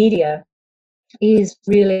social media is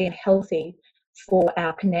really healthy for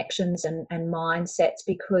our connections and mindsets,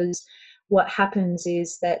 because what happens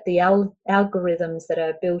is that the algorithms that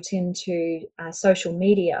are built into social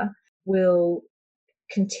media will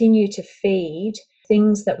continue to feed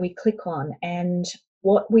things that we click on, and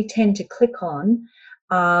what we tend to click on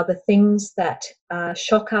are the things that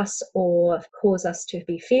shock us or cause us to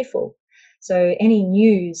be fearful. So any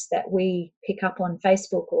news that we pick up on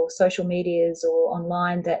Facebook or social medias or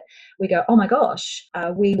online that we go, oh my gosh,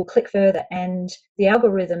 we will click further. And the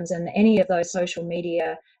algorithms and any of those social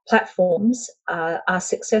media platforms are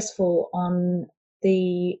successful on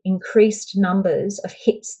the increased numbers of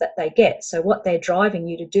hits that they get. So what they're driving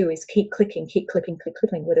you to do is keep clicking,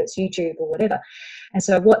 whether it's YouTube or whatever. And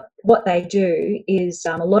so what they do is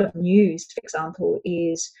a lot of news, for example,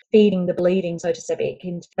 is feeding the bleeding, so to speak.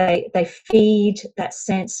 And they feed that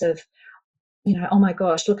sense of, oh my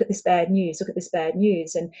gosh, look at this bad news.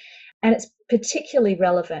 And it's particularly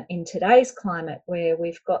relevant in today's climate, where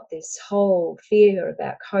we've got this whole fear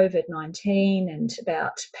about COVID-19 and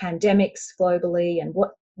about pandemics globally and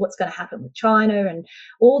what's going to happen with China, and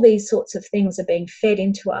all these sorts of things are being fed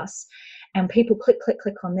into us, and people click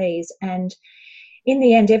on these. And in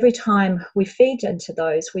the end, every time we feed into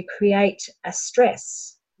those, we create a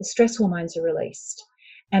stress. The stress hormones are released,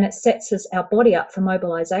 and it sets our body up for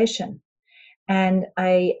mobilization. And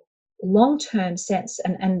a long-term sense,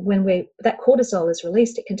 and when that cortisol is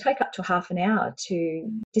released, it can take up to half an hour to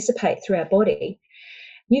dissipate through our body.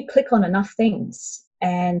 You click on enough things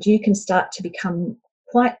and you can start to become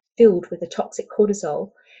quite filled with the toxic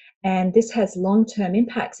cortisol, and this has long-term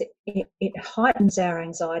impacts. It heightens our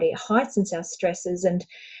anxiety, it heightens our stresses, and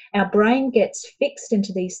our brain gets fixed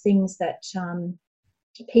into these things that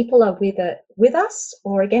people are with us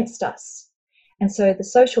or against us. And so the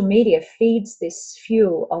social media feeds this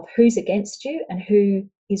fuel of who's against you and who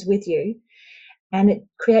is with you, and it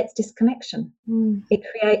creates disconnection. It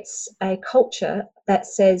creates a culture that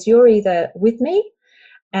says you're either with me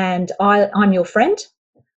and I'm your friend,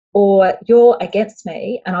 or you're against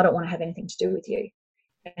me and I don't want to have anything to do with you.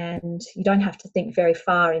 And you don't have to think very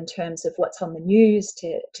far in terms of what's on the news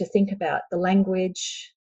to think about the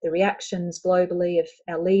language, the reactions globally of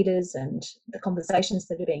our leaders and the conversations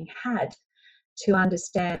that are being had, to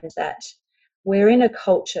understand that we're in a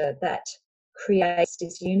culture that creates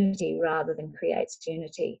disunity rather than creates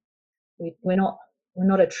unity. We're not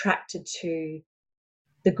attracted to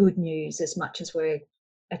the good news as much as we're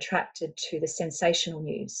attracted to the sensational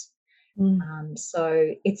news.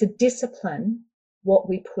 So it's a discipline, what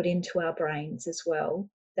we put into our brains as well,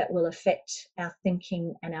 that will affect our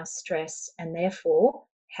thinking and our stress, and therefore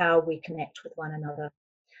how we connect with one another.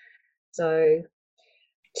 So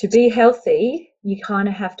to be healthy, you kind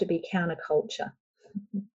of have to be counterculture.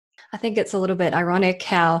 I think it's a little bit ironic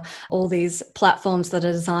how all these platforms that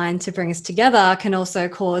are designed to bring us together can also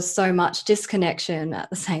cause so much disconnection at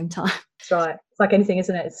the same time. That's right. It's like anything,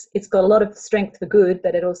 isn't it? It's got a lot of strength for good,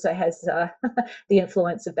 but it also has the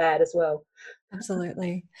influence of bad as well.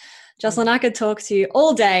 Absolutely. Jocelyne, I could talk to you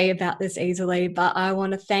all day about this easily, but I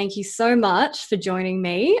want to thank you so much for joining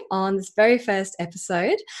me on this very first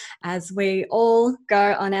episode as we all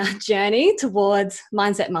go on our journey towards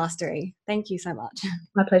mindset mastery. Thank you so much.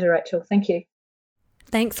 My pleasure, Rachel. Thank you.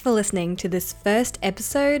 Thanks for listening to this first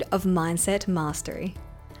episode of Mindset Mastery.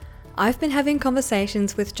 I've been having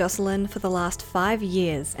conversations with Jocelyne for the last 5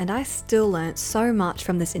 years, and I still learnt so much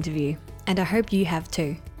from this interview, and I hope you have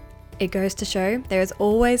too. It goes to show there is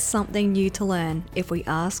always something new to learn if we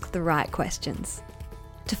ask the right questions.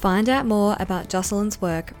 To find out more about Jocelyne's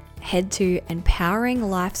work, head to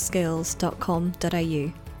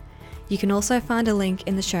empoweringlifeskills.com.au. You can also find a link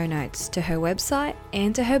in the show notes to her website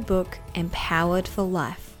and to her book, Empowered for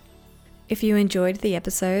Life. If you enjoyed the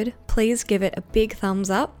episode, please give it a big thumbs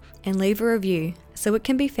up and leave a review so it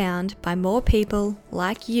can be found by more people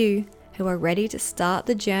like you who are ready to start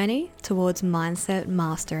the journey towards mindset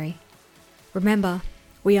mastery. Remember,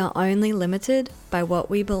 we are only limited by what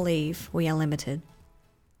we believe we are limited.